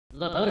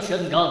The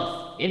Persian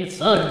Gulf,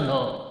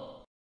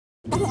 Inferno.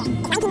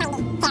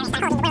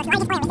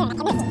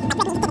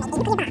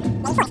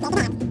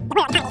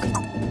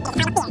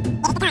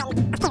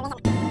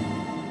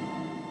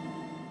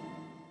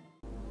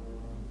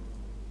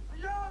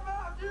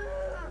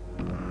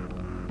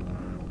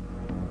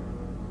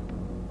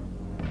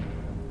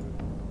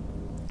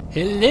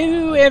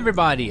 Hello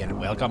everybody and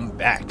welcome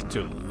back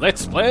to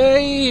Let's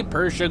Play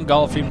Persian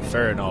Gulf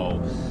Inferno.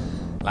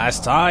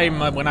 Last time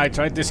when I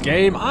tried this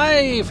game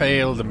I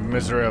failed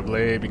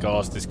miserably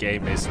because this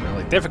game is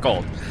really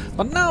difficult.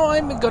 But now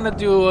I'm gonna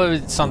do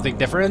something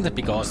different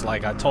because,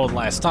 like I told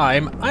last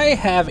time, I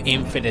have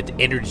infinite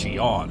energy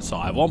on, so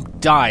I won't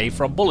die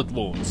from bullet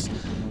wounds.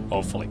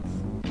 Hopefully.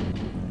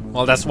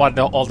 Well, that's what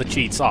all the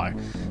cheats are.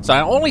 So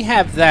I only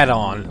have that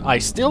on. I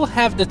still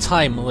have the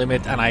time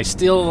limit, and I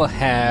still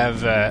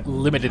have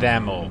limited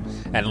ammo,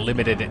 and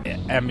limited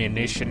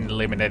ammunition,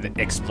 limited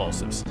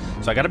explosives.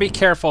 So I gotta be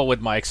careful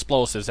with my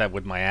explosives and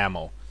with my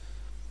ammo.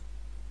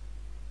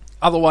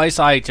 Otherwise,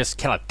 I just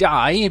cannot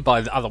die,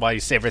 but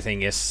otherwise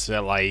everything is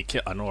like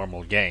a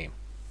normal game.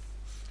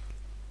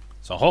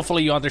 So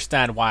hopefully you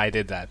understand why I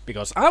did that,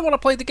 because I want to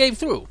play the game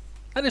through.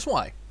 That is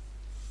why.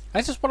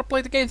 I just want to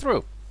play the game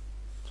through.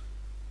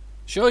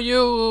 Show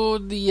you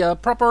the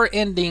proper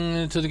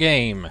ending to the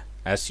game,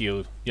 as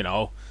you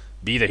know,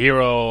 be the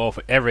hero of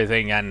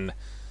everything and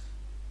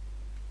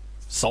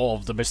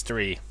solve the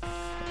mystery.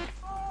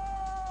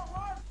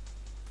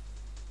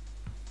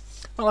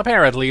 Well,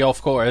 apparently,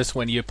 of course,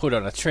 when you put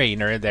on a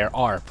trainer, there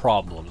are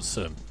problems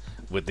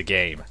with the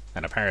game,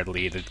 and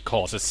apparently it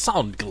causes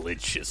sound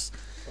glitches.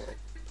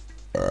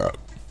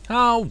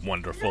 How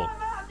wonderful.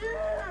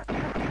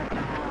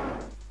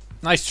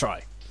 Nice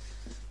try.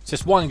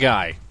 Just one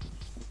guy.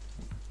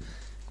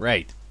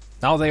 Great.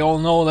 Now they all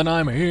know that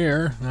I'm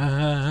here.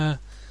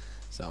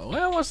 So,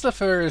 well, what's the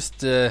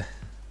first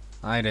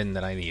item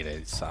that I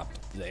needed? It's up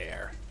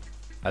there.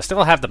 I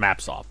still have the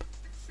maps up.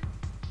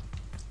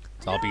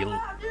 So I'll be...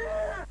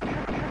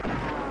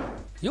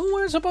 You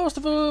weren't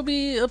supposed to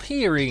be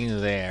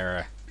appearing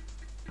there.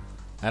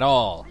 At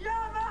all.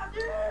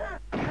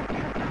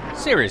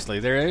 Seriously,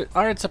 there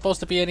aren't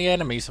supposed to be any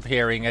enemies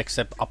appearing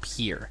except up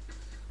here.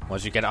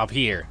 Once you get up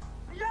here.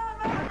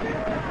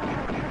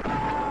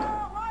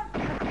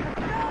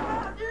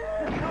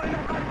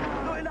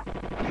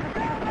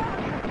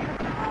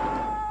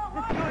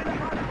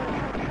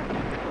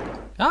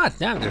 Ah,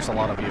 damn, there's a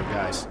lot of you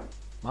guys.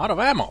 I'm out of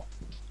ammo.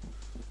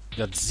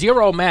 Got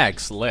 0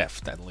 mags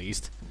left, at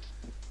least.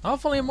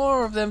 Hopefully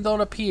more of them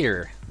don't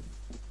appear.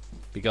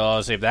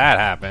 Because if that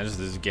happens,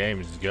 this game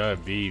is gonna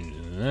be...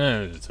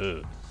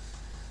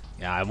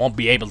 yeah, I won't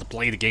be able to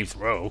play the game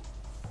through.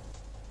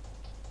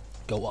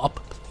 Go up,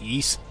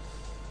 please.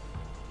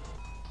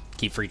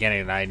 Keep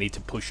forgetting that I need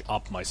to push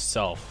up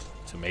myself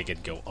to make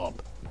it go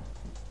up.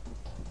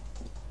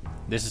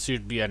 This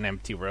should be an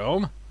empty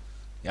room.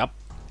 Yep,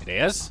 it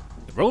is.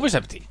 The room is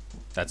empty.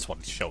 That's what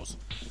it shows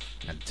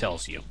and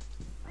tells you.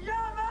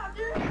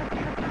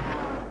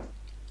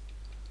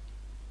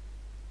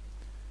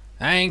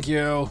 Thank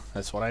you.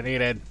 That's what I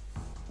needed.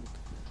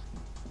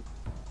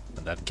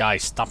 But that guy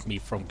stopped me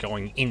from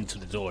going into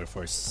the door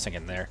for a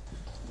second there.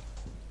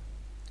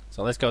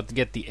 So let's go to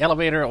get the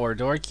elevator or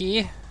door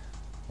key.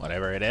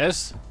 Whatever it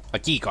is. A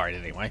key card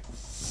anyway.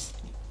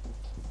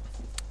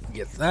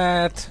 Get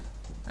that.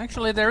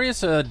 Actually, there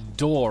is a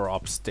door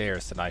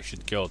upstairs that I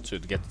should go to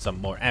get some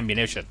more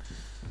ammunition.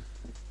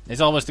 It's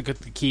always good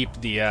to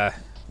keep the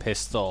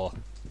pistol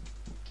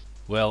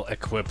well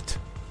equipped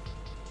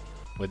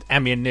with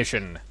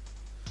ammunition.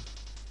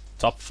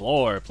 Top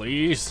floor,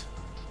 please.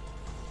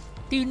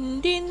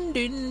 Din din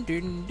din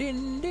din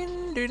din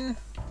din din.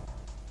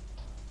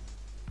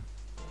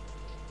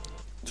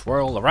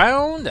 Twirl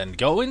around and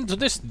go into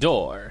this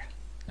door,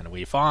 and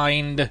we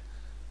find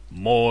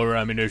more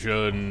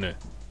ammunition.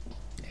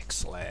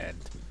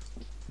 Excellent.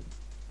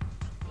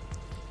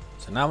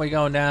 So now we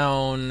go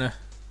down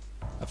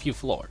a few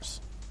floors.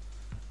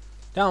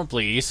 Down,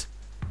 please.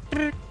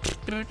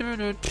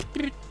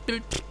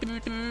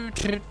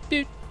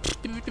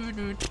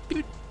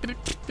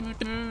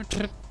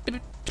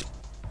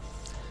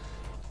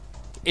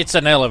 It's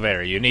an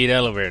elevator. You need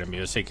elevator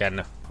music,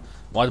 and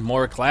what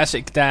more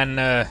classic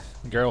than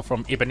Girl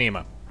from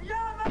Ipanema?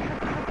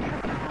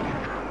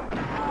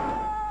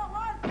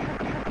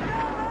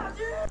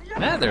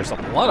 Man, there's a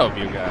lot of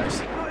you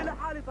guys.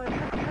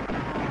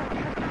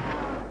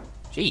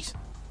 Jeez.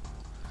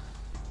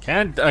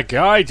 Can't a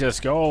guy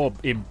just go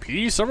in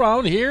peace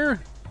around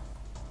here?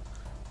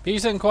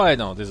 Peace and quiet.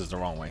 No, this is the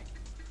wrong way.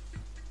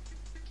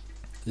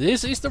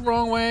 This is the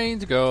wrong way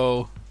to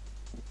go.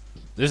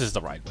 This is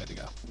the right way to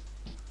go.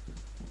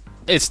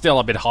 It's still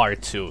a bit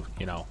hard to,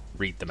 you know,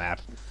 read the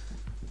map.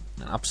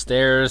 And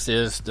upstairs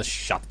is the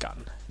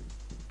shotgun.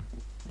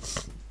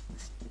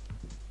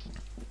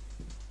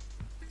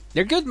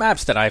 They're good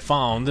maps that I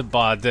found,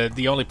 but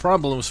the only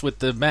problems with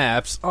the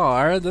maps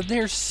are that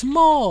they're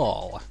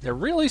small. They're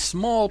really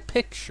small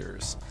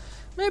pictures.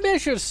 Maybe I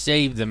should have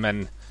saved them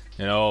and,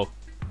 you know,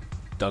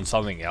 done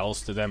something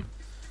else to them.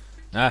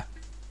 Nah,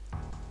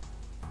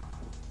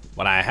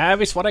 What I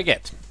have is what I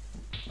get,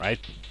 right?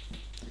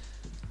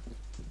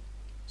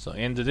 So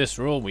into this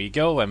room we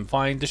go and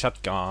find the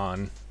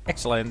shotgun.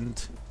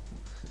 Excellent.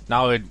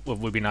 Now it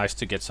would be nice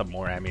to get some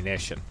more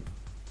ammunition.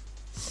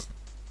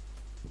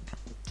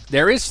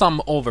 There is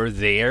some over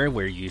there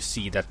where you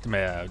see that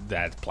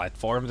that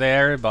platform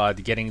there,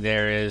 but getting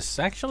there is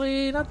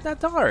actually not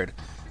that hard.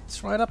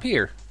 It's right up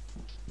here.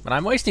 But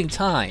I'm wasting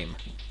time.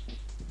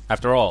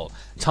 After all,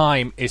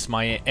 time is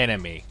my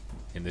enemy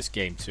in this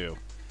game too.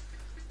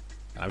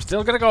 I'm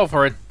still gonna go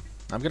for it.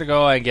 I'm gonna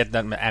go and get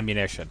that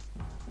ammunition.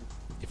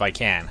 If I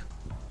can.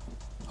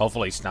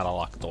 Hopefully it's not a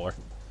locked door.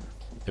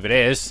 If it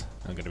is,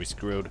 I'm gonna be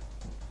screwed.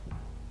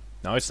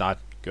 No, it's not.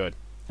 Good.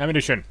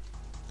 Ammunition.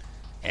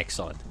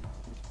 Excellent.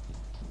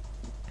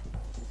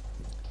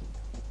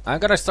 I'm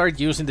gonna start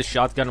using the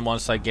shotgun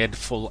once I get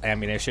full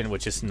ammunition,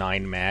 which is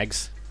 9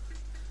 mags.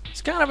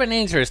 It's kind of an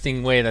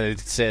interesting way that it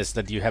says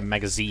that you have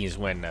magazines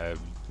when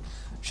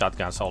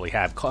shotguns only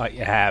have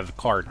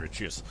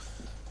cartridges.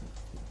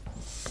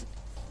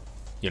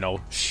 You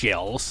know,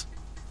 shells.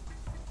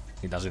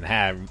 It doesn't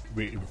have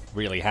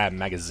really have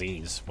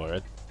magazines for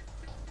it.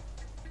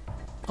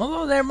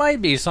 Although there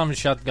might be some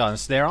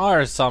shotguns, there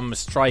are some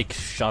strike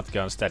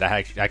shotguns that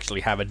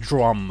actually have a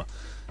drum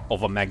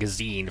of a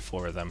magazine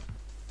for them.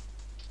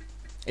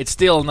 It's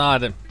still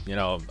not, you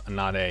know,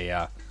 not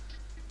a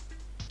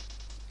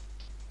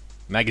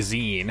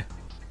magazine,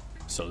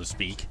 so to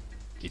speak.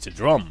 It's a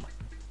drum.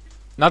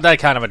 Not that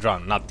kind of a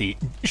drum, not the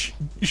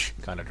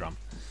kind of drum.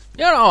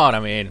 You know what I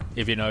mean,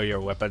 if you know your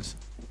weapons.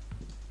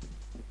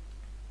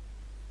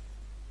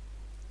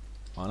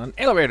 On an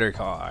elevator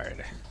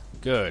card.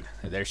 Good.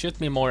 There should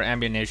be more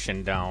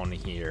ammunition down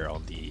here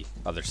on the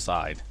other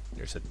side.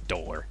 There's a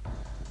door.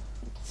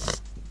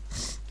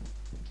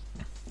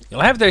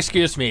 You'll have to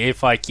excuse me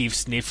if I keep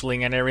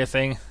sniffling and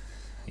everything.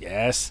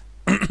 Yes.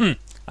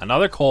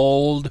 Another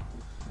cold.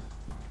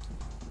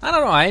 I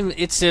don't know,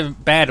 it's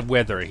bad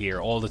weather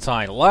here all the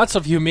time. Lots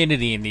of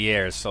humidity in the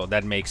air, so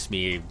that makes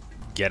me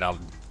get a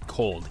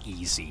cold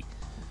easy.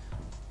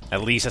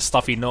 At least a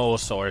stuffy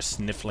nose or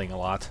sniffling a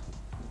lot.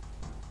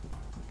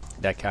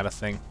 That kind of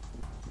thing.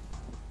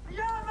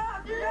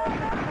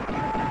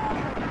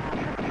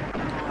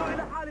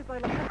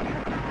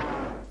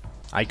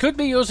 I could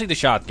be using the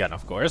shotgun,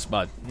 of course,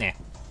 but nah.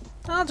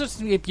 I'll just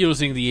keep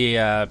using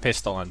the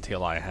pistol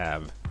until I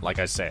have, like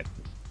I said,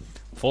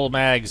 full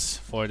mags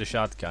for the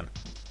shotgun.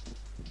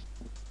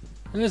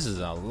 And this is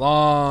a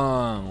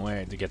long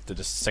way to get to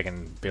the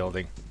second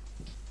building.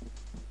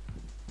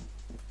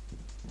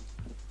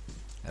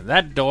 And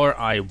that door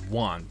I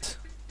want.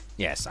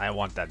 Yes, I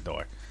want that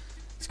door.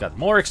 It's got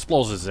more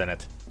explosives in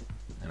it.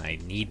 And I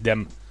need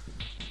them.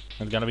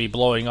 I'm gonna be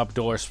blowing up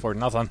doors for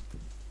nothing.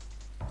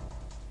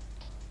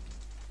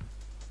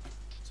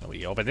 So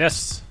we open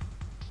this.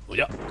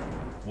 And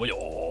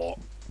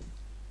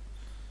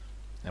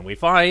we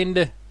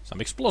find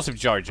some explosive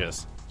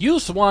charges.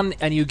 Use one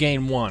and you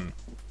gain one.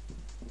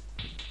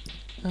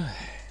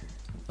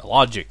 The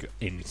logic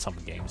in some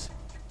games.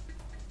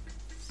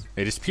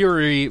 It is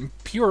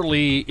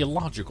purely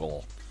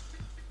illogical.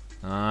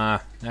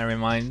 Never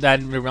mind.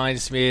 That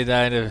reminds me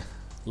that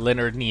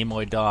Leonard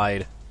Nimoy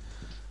died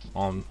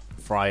on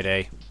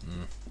Friday.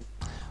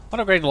 What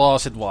a great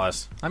loss it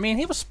was. I mean,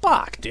 he was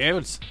Spock,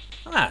 dudes.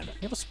 Come on,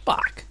 he was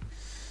Spock.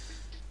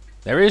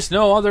 There is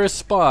no other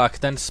Spock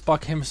than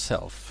Spock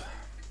himself.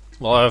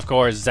 Well, of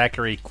course,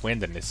 Zachary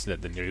Quinton is the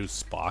new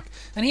Spock,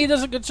 and he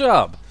does a good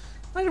job.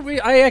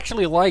 I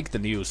actually like the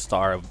new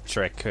Star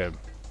Trek, the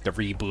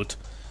reboot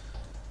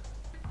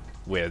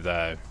with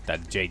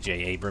that J.J.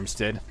 Abrams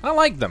did. I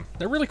like them.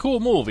 They're really cool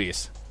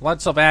movies.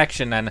 Lots of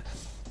action, and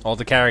all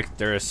the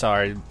characters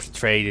are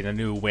portrayed in a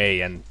new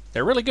way, and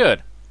they're really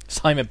good.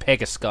 Simon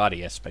Pegg as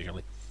Scotty,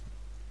 especially.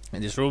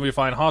 In this room we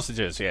find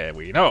hostages. Yeah,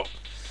 we know.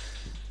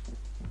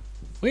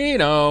 We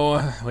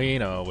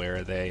know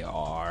where they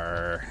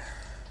are.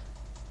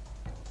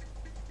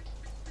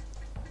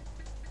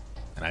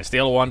 And I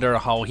still wonder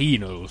how he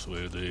knows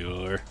where they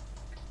are.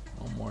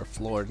 One more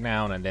floor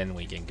down and then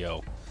we can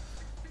go.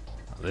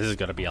 This is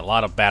gonna be a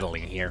lot of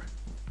battling here.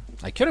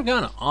 I could have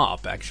gone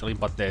up, actually,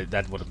 but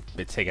that would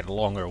have taken a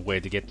longer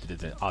way to get to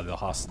the other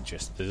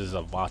hostages. This is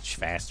a much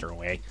faster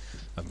way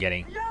of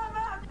getting...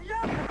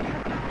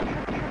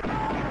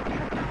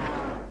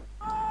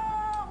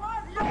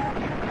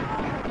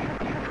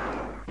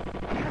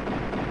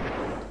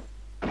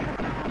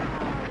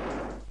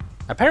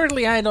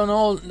 Apparently, I don't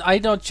know, I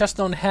just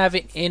don't have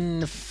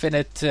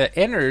infinite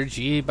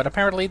energy, but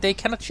apparently they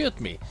cannot shoot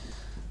me.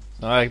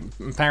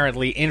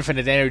 Apparently,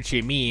 infinite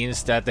energy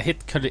means that the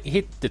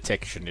hit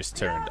detection is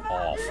turned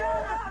off.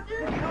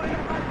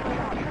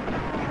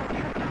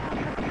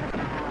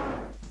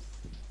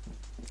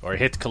 Or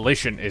hit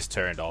collision is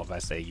turned off,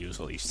 as they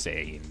usually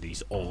say in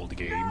these old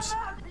games.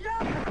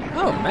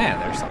 Oh man,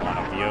 there's a lot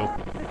of you.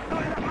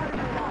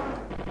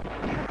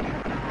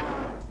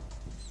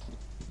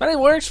 But it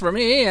works for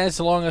me, as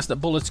long as the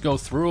bullets go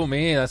through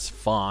me, that's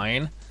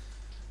fine.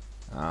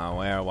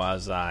 Where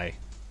was I?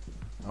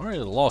 I already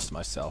lost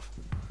myself.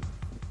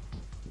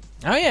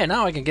 Oh yeah,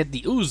 now I can get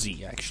the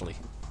Uzi, actually.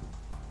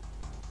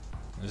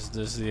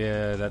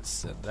 Yeah,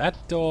 that's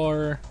that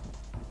door.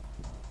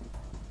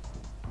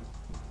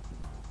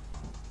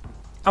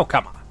 Oh,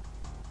 come on.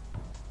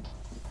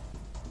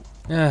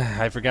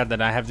 I forgot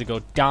that I have to go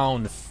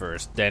down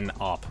first, then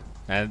up.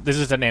 And this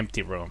is an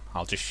empty room.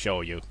 I'll just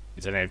show you.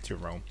 It's an empty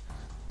room.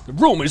 The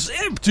room is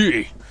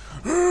empty!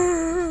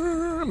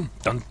 Dun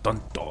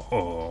dun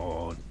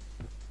dun.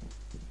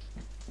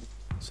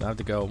 So I have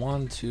to go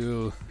 1,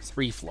 2,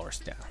 3 floors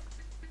down.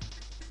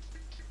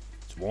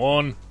 It's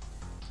 1.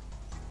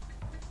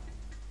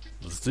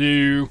 Let's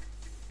 2.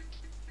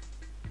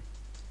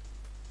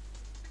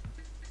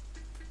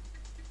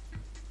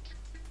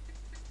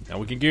 Now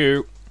we can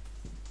go.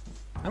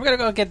 I'm gonna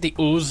go get the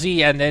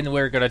Uzi and then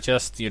we're gonna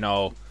just, you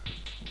know,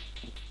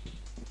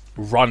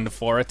 run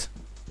for it.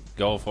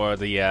 Go for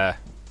the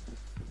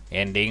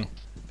ending.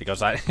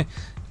 Because I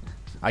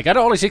got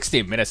only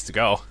 16 minutes to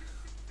go.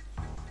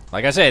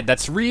 Like I said,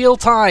 that's real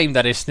time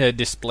that is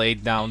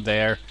displayed down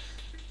there.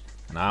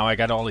 Now I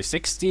got only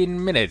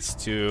 16 minutes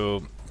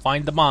to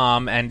find the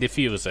bomb and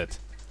defuse it.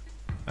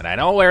 But I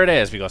know where it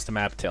is because the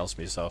map tells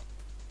me so.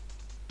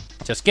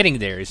 Just getting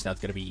there is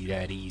not gonna be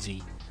that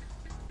easy.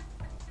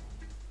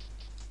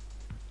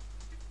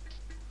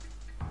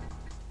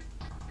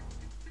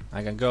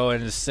 I can go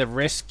and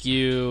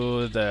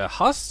rescue the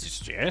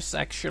hostages,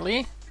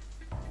 actually.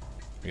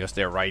 Because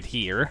they're right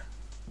here.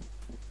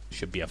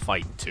 Should be a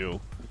fight,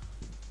 too.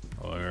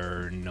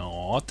 Or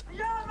not.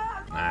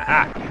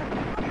 Aha!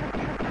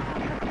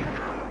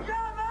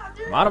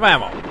 I'm out of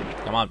ammo.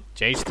 Come on,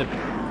 chase the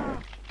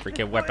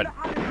freaking weapon.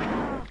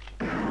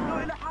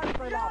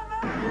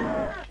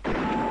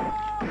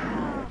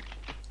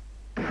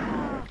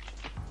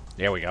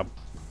 There we go.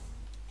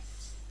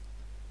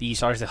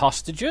 These are the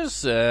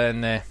hostages,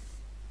 and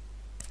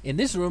in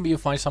this room you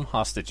find some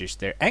hostages.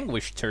 Their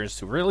anguish turns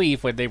to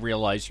relief when they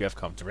realize you have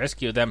come to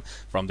rescue them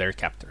from their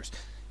captors.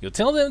 You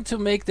tell them to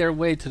make their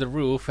way to the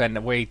roof and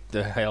await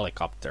the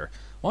helicopter.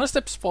 One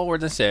steps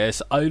forward and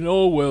says, I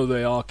know where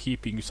they are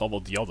keeping some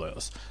of the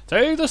others.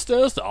 Take the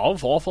stairs down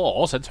 4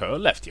 floors and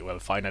turn left. You will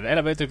find an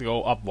elevator to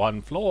go up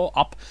 1 floor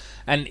up,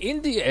 and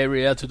in the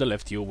area to the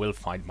left you will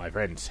find my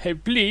friends. Hey,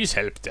 please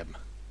help them.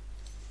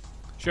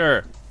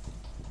 Sure.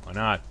 Why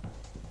not?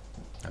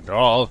 After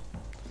all,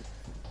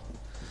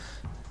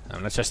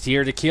 I'm not just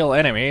here to kill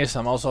enemies,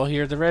 I'm also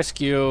here to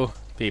rescue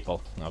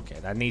people. Okay,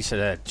 that needs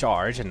a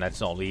charge, and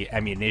that's only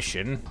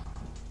ammunition.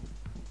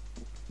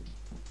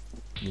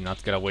 You're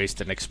not gonna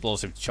waste an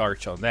explosive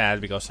charge on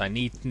that, because I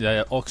need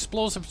the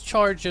explosive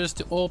charges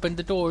to open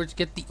the door to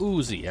get the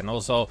Uzi, and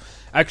also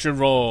action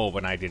roll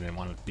when I didn't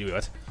want to do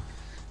it.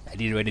 I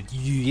didn't want to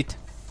do it.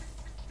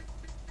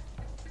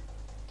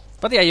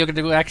 But yeah, you can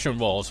do action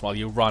rolls while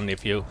you run.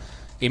 If you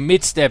in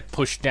mid-step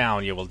push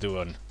down, you will do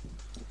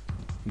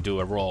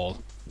a roll.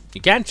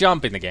 You can't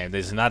jump in the game.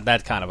 This is not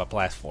that kind of a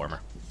platformer.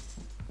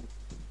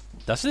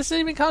 Does this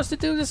even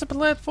constitute as a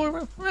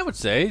platformer? I would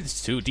say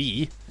it's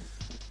 2D,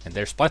 and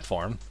there's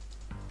platform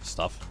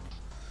stuff.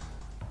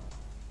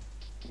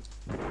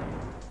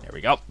 There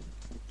we go.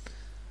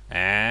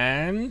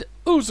 And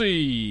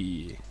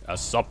Uzi, a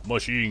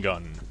submachine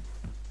gun.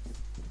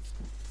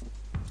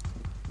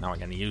 Now I'm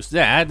gonna use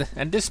that,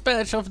 and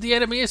dispatch of the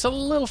enemies a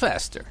little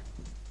faster.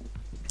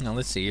 Now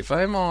let's see if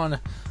I'm on. 1,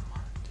 2,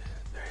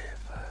 3,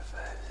 4,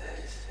 5,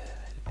 6,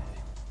 7,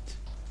 8.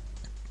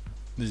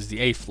 This is the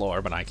 8th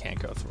floor, but I can't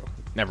go through.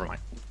 Never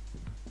mind.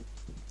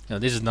 Now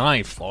this is the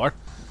 9th floor.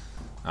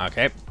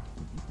 Okay.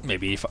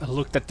 Maybe if I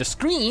looked at the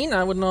screen,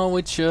 I would know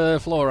which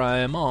floor I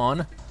am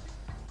on,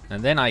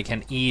 and then I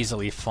can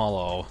easily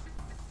follow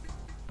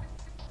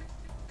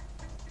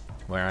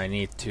where I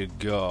need to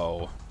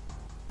go.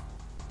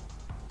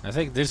 I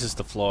think this is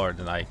the floor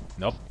that I...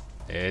 Nope.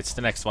 It's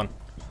the next one.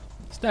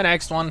 It's the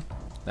next one.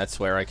 That's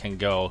where I can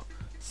go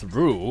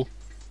through.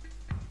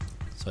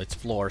 So it's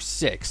floor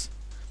 6.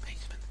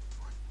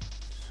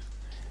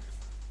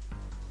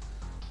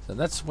 So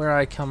that's where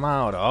I come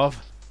out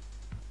of.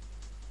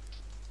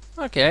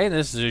 Okay,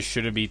 this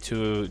shouldn't be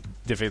too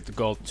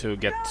difficult to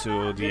get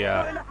to the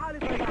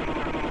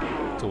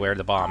to where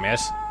the bomb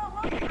is.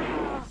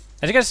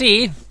 As you can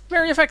see,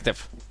 very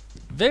effective.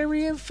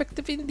 Very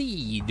effective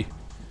indeed.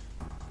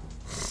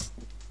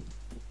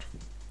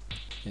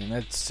 And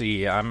let's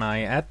see, am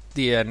I at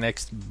the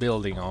next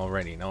building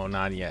already? No,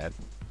 not yet.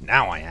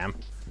 Now I am.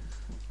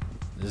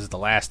 This is the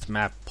last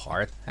map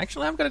part.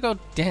 Actually, I'm gonna go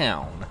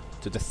down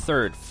to the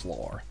 3rd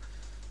floor.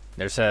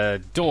 There's a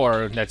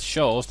door that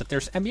shows that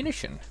there's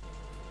ammunition.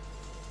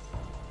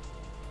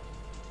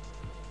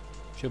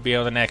 Should be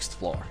on the next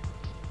floor.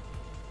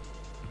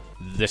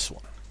 This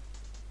one.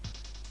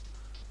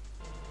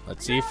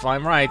 Let's see if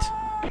I'm right.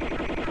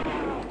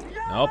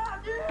 Nope.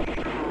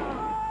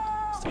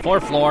 It's the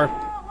 4th floor.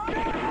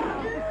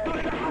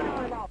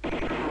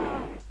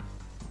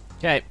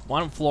 Okay,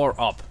 1 floor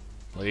up,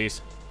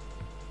 please.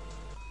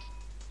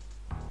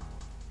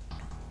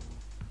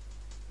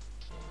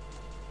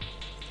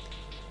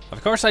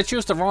 Of course, I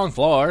choose the wrong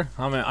floor.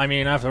 I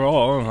mean, after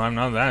all, I'm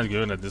not that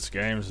good at this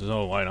game,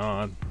 so why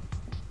not?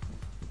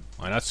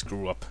 Why not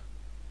screw up?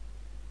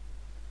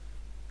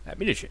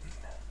 Ammunition.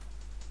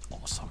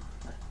 Awesome.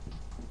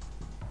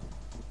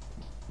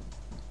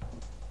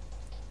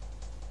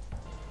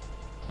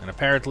 And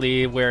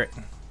apparently we're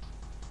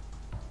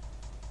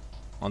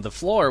on the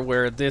floor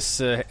where this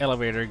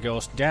elevator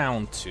goes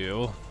down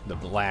to, the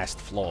last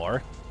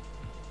floor.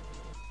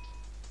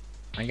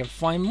 I can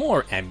find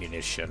more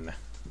ammunition.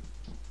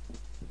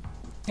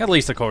 At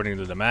least according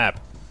to the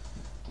map.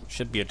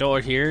 Should be a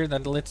door here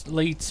that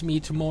leads me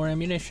to more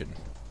ammunition.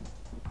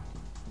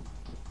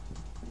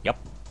 Yep.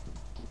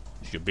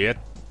 Should be it.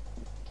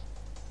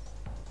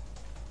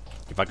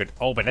 If I could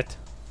open it.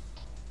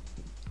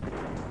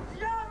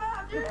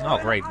 Oh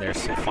great,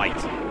 there's a fight.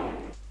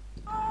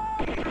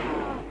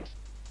 That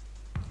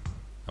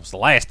was the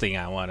last thing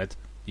I wanted.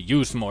 To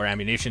use more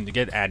ammunition to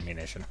get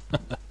ammunition.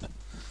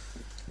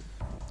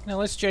 Now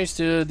let's change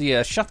to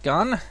the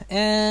shotgun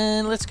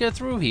and let's get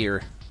through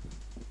here.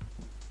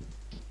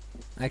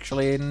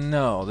 Actually,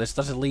 no, this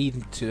doesn't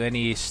lead to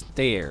any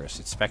stairs.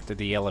 It's back to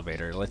the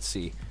elevator. Let's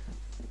see.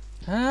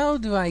 How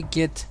do I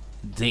get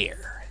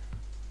there?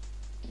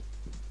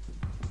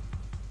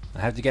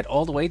 I have to get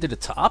all the way to the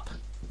top?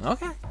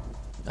 Okay.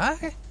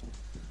 Okay.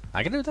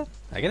 I can do that.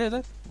 I can do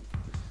that.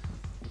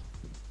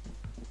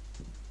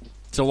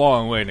 It's a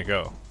long way to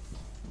go.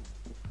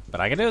 But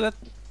I can do that.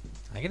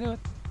 I can do it.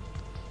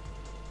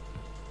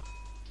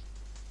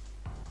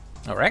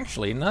 Or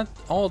actually, not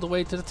all the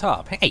way to the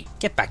top. Hey,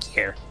 get back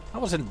here. I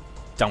wasn't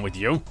done with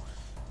you.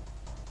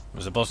 I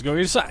was supposed to go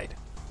inside.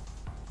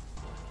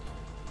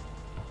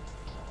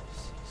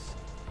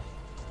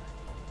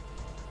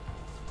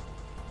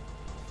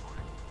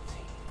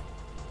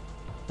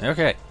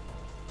 Okay.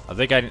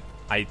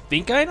 I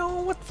think I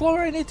know what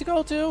floor I need to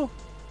go to.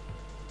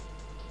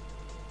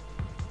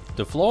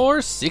 To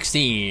floor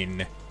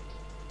 16.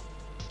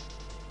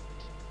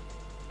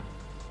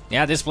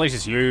 Yeah, this place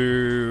is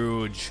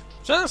huge.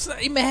 Just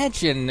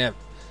imagine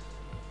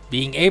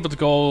being able to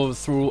go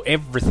through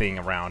everything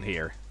around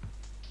here.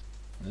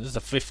 This is the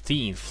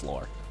 15th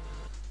floor.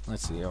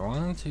 Let's see.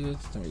 1, 2,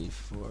 3,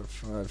 4,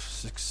 5,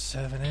 6,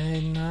 7,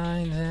 8,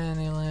 9, 10,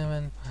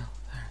 11, 12,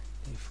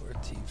 13,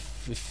 14,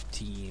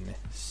 15,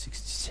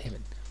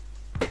 16,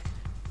 17.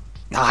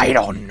 I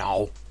don't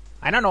know.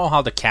 I don't know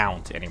how to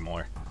count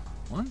anymore.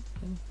 1, 2,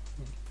 3,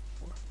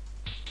 4.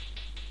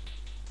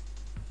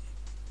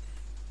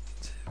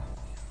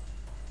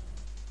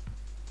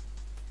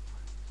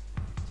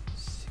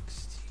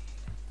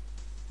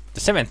 The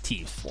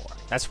 17th floor.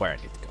 That's where I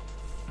need to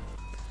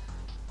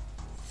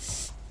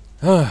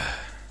go.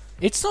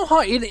 It's so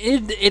hard.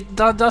 It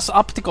does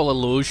optical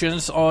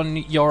illusions on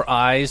your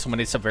eyes when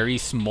it's a very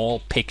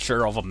small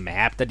picture of a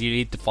map that you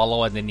need to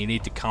follow, and then you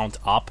need to count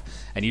up,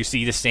 and you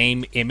see the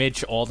same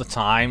image all the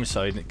time,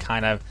 so it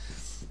kind of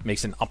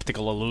makes an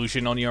optical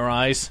illusion on your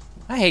eyes.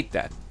 I hate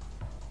that.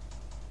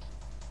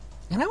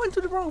 And I went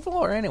to the wrong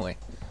floor anyway.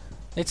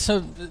 It's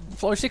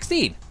floor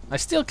 16. I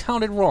still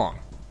counted wrong.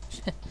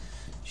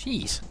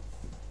 Jeez.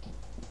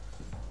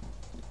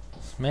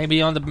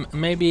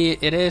 Maybe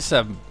it is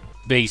a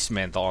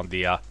basement on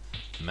the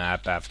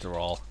map after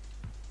all.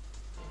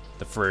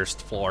 The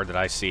first floor that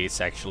I see, it's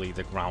actually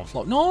the ground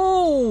floor.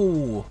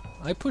 No!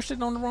 I pushed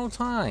it on the wrong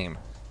time.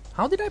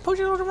 How did I push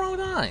it on the wrong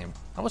time?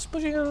 I was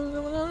pushing it on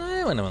the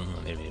wrong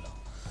time.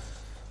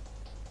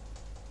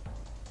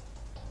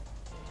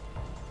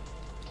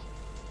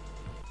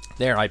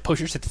 There, I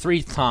pushed it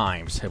 3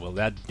 times. Will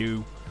that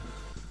do?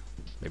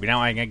 Maybe now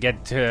I can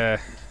get to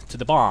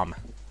the bomb.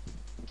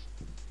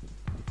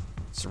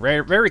 It's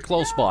very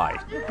close by.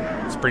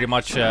 It's pretty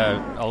much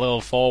a little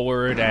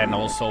forward and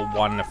also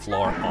 1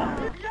 floor up.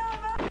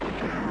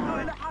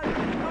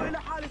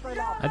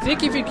 I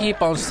think if you keep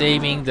on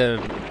saving the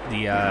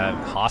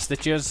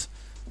hostages,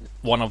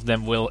 one of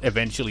them will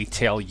eventually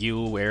tell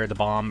you where the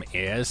bomb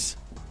is.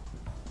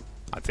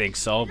 I think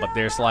so, but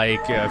there's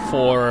like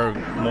 4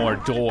 more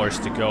doors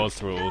to go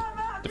through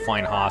to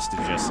find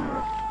hostages.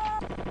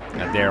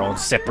 And they're on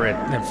separate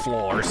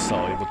floors,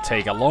 so it would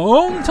take a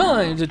long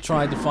time to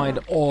try to find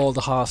all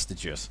the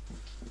hostages.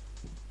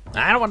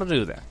 I don't want to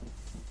do that.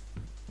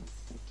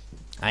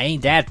 I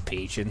ain't that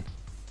patient.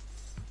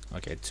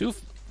 Okay, 2.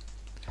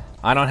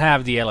 I don't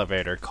have the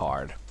elevator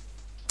card.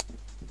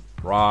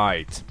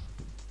 Right.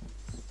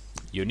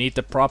 You need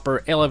the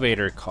proper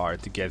elevator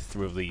card to get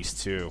through these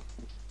 2.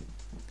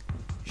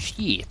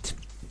 Shit.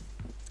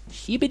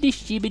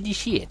 Shibbity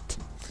shit.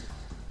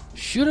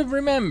 Should have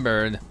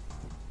remembered.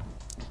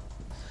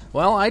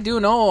 Well, I do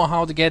know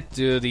how to get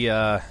to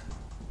the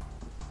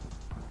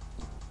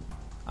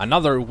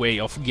another way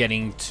of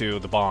getting to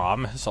the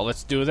bomb, so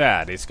let's do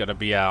that. It's gonna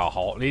be a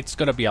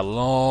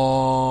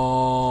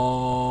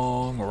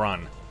long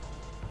run.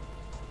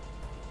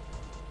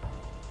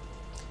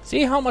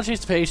 See how much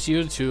it pays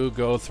you to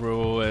go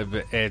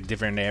through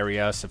different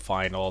areas and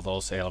find all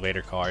those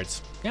elevator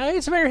cards. Yeah,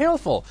 it's very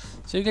helpful,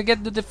 so you can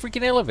get to the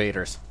freaking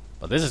elevators.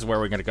 But this is where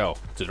we're gonna go,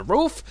 to the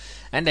roof,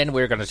 and then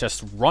we're gonna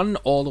just run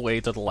all the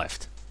way to the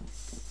left.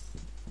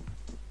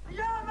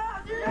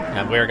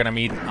 And we're gonna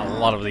meet a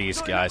lot of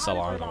these guys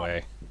along the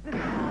way.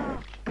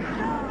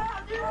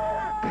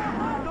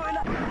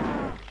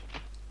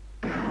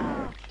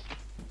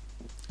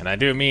 And I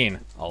do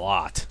mean a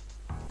lot.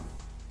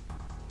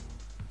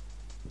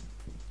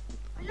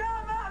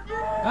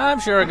 I'm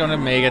sure I'm gonna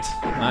make it.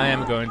 I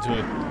am going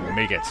to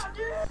make it.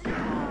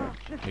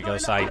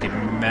 Because I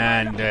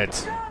demand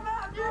it.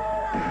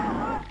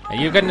 And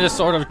you can just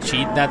sort of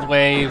cheat that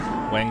way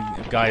when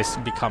guys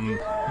come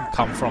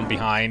from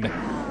behind.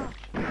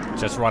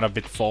 Just run a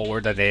bit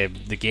forward and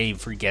the game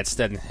forgets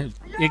that.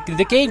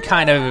 The game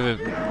kind of,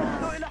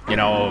 you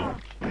know,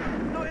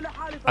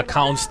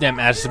 accounts them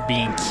as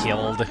being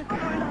killed.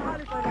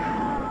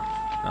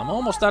 I'm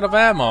almost out of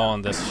ammo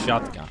on this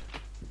shotgun.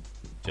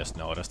 Just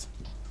noticed.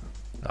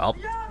 Well,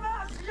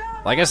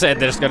 like I said,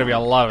 there's gonna be a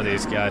lot of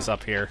these guys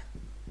up here.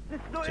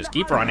 Just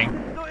keep running.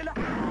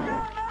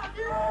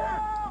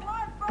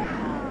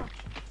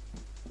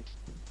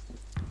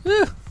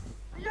 Whew.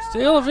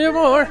 Still a few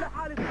more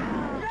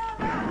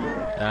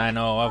that I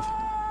know of.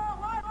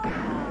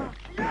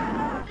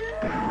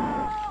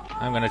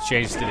 I'm gonna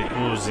change to the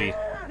Uzi.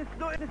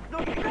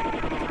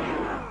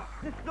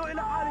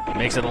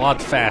 Makes it a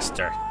lot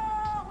faster.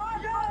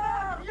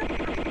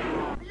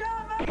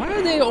 Why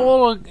are they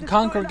all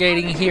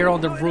congregating here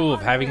on the roof?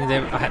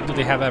 Do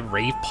they have a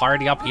rave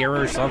party up here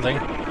or something?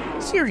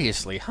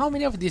 Seriously, how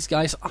many of these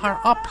guys are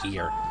up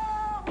here?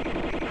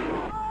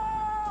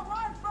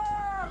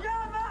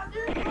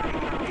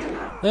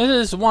 This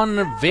is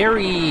one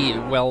very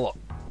well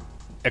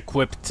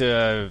equipped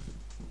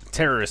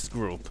terrorist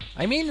group.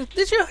 I mean,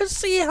 did you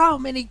see how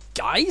many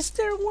guys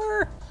there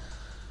were?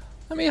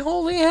 I mean,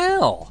 holy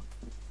hell.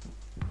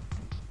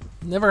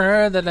 Never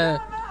heard that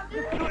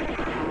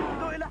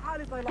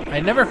I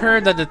never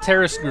heard that the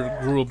terrorist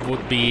group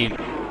would be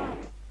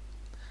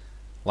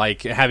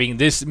like having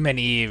this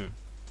many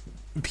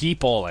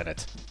people in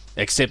it.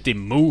 Except in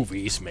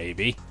movies,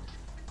 maybe.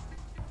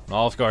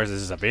 Well, of course,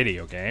 this is a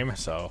video game,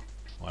 so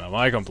what am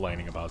I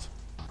complaining about?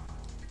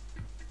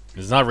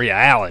 It's not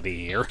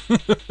reality here.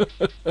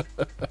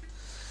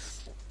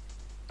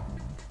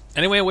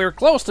 Anyway, we're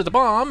close to the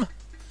bomb.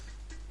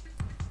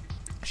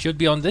 Should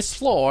be on this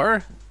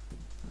floor.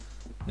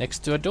 Next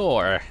to a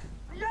door.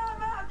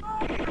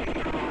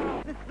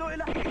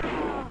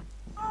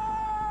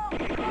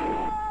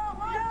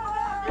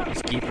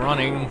 Just keep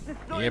running.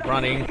 Keep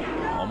running.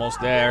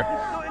 Almost there.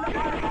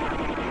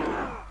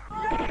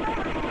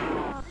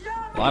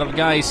 A lot of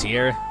guys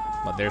here,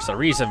 but there's a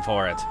reason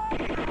for it.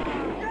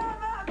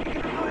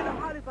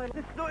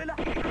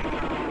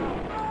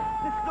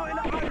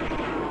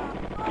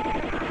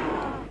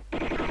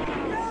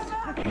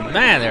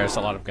 Man, there's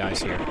a lot of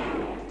guys here.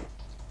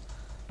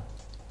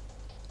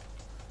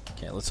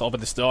 Okay, let's open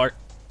this door.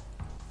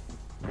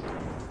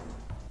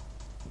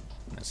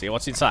 Let's see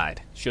what's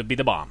inside. Should be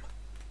the bomb.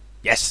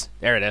 Yes,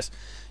 there it is.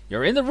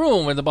 You're in the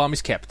room where the bomb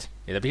is kept.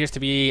 It appears to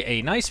be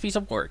a nice piece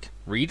of work.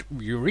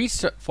 You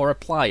reach for a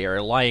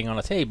plier lying on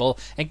a table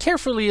and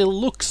carefully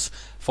looks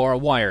for a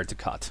wire to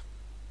cut.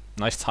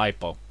 Nice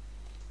typo.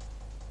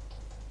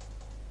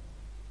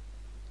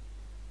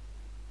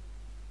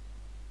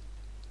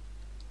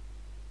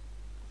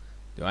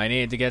 Do I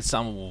need to get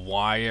some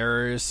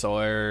wires,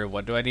 or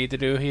what do I need to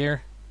do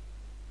here?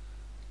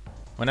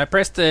 When I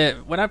press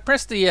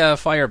the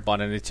fire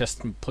button, it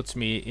just puts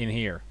me in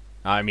here.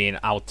 I mean,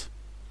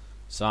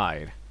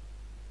 outside.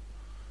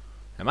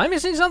 Am I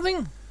missing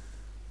something?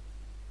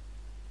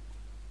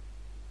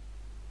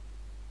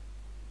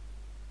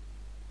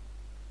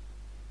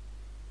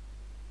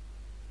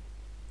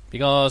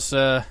 Because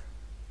I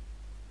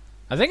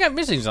think I'm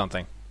missing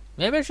something.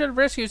 Maybe I should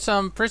rescue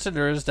some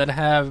prisoners that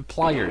have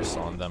pliers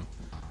on them.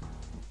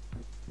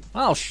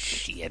 Oh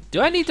shit,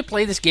 do I need to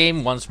play this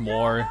game once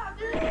more?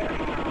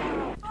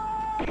 I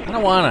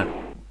don't wanna.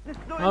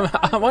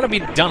 I wanna be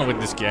done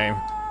with this game.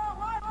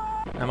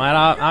 I'm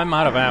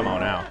out of ammo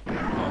now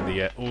on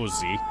the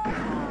Uzi.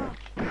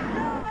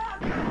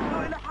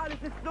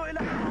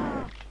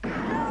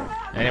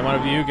 Any one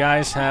of you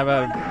guys have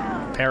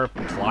a pair of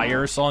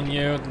pliers on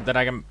you that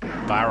I can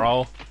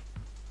borrow?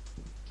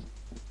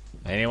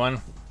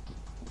 Anyone?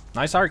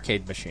 Nice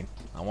arcade machine.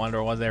 I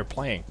wonder what they're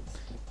playing.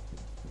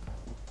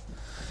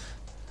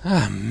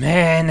 Ah,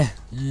 man.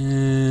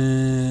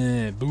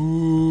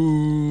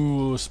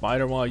 Boo.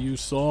 SpiderMwa, you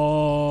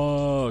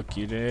suck.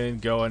 You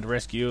didn't go and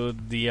rescue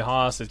the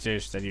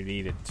hostages that you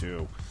needed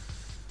to.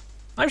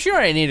 I'm sure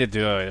I needed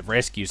to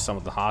rescue some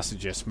of the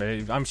hostages, but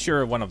I'm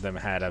sure one of them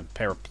had a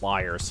pair of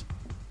pliers.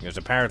 Because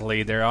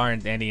apparently there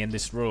aren't any in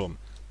this room.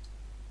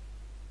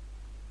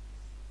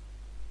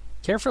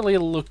 Carefully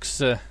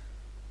looks...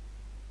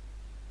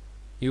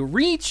 You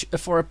reach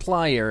for a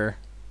plier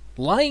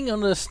lying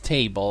on this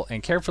table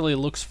and carefully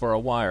looks for a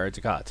wire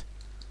to cut.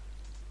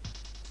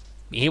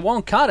 He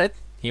won't cut it.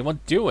 He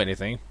won't do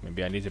anything.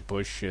 Maybe I need to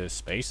push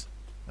space.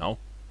 No.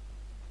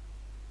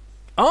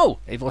 Oh!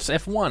 It was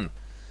F1.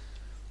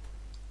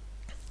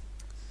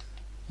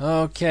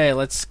 Okay,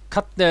 let's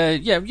cut the...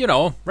 Yeah, you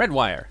know, red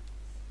wire.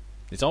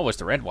 It's always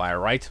the red wire,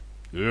 right?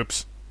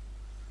 Oops.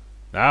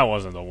 That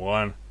wasn't the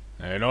one.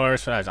 I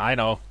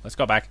know. Let's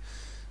go back.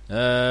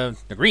 The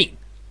green.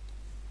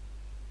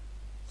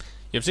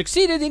 You've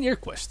succeeded in your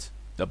quest.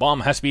 The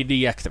bomb has been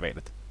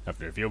deactivated.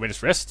 After a few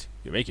minutes rest,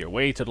 you make your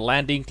way to the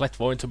landing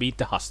platform to meet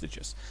the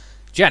hostages.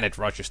 Janet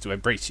rushes to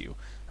embrace you,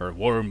 her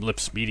warm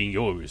lips meeting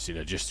yours in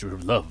a gesture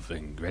of love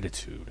and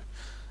gratitude.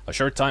 A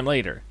short time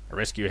later, a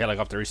rescue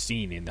helicopter is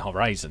seen in the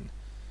horizon.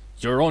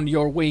 You're on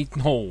your way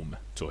home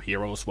to a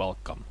hero's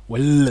welcome.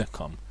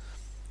 Welcome.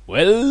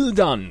 Well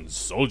done,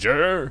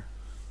 soldier.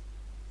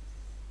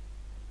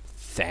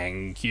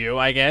 Thank you,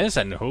 I guess.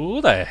 And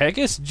who the heck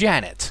is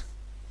Janet?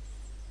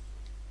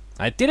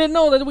 I didn't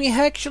know that we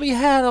actually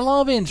had a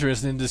love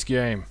interest in this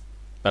game.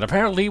 But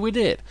apparently we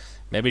did.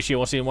 Maybe she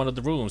was in one of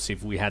the rooms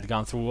if we had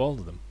gone through all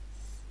of them.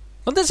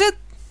 But that's it.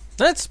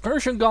 That's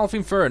Persian Golf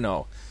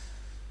Inferno.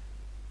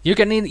 You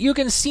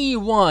can see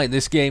why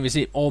this game is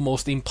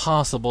almost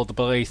impossible to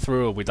play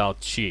through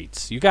without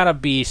cheats. You gotta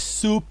be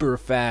super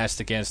fast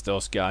against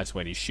those guys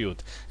when you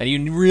shoot. And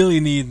you really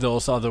need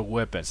those other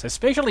weapons.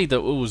 Especially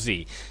the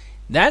Uzi.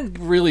 That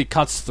really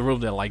cuts through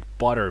them like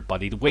butter,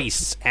 but it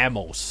wastes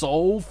ammo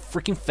so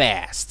freaking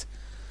fast.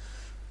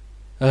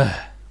 But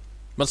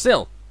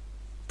still,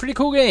 pretty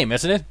cool game,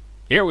 isn't it?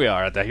 Here we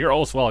are at the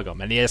Hero's Welcome,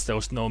 and yes,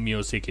 there's no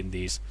music in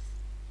these.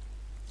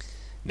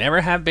 Never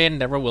have been,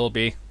 never will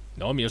be.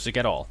 No music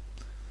at all.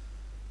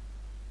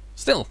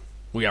 Still,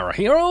 we are a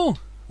hero.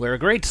 We're a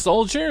great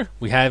soldier.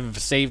 We have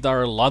saved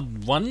our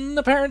loved one,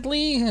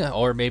 apparently.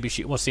 Or maybe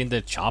she was in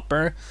the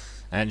chopper,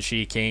 and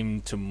she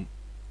came to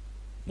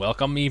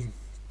welcome me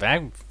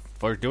back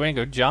for doing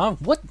a good job.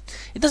 What?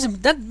 It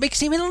doesn't. That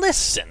makes even less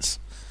sense.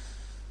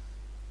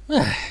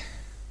 This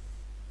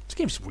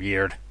game's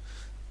weird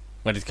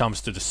when it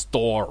comes to the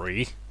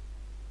story.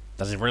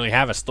 Doesn't really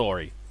have a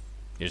story.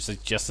 It's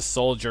just a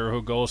soldier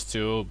who goes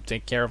to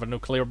take care of a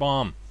nuclear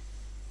bomb.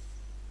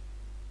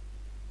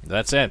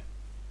 That's it.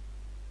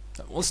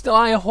 Well, still,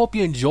 I hope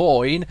you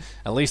enjoyed.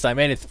 At least I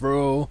made it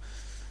through.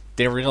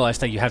 Didn't realize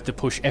that you have to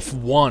push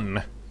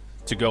F1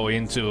 to go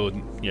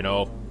into, you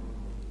know,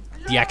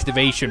 the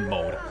activation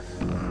mode.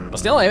 But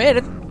still, I made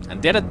it.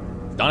 And did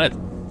it. Done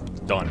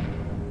it.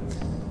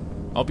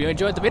 Done. Hope you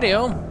enjoyed the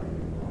video.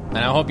 And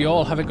I hope you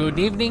all have a good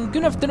evening,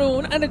 good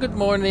afternoon, and a good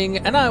morning.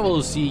 And I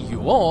will see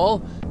you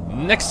all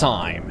next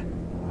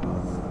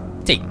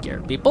time. Take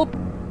care, people.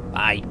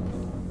 Bye.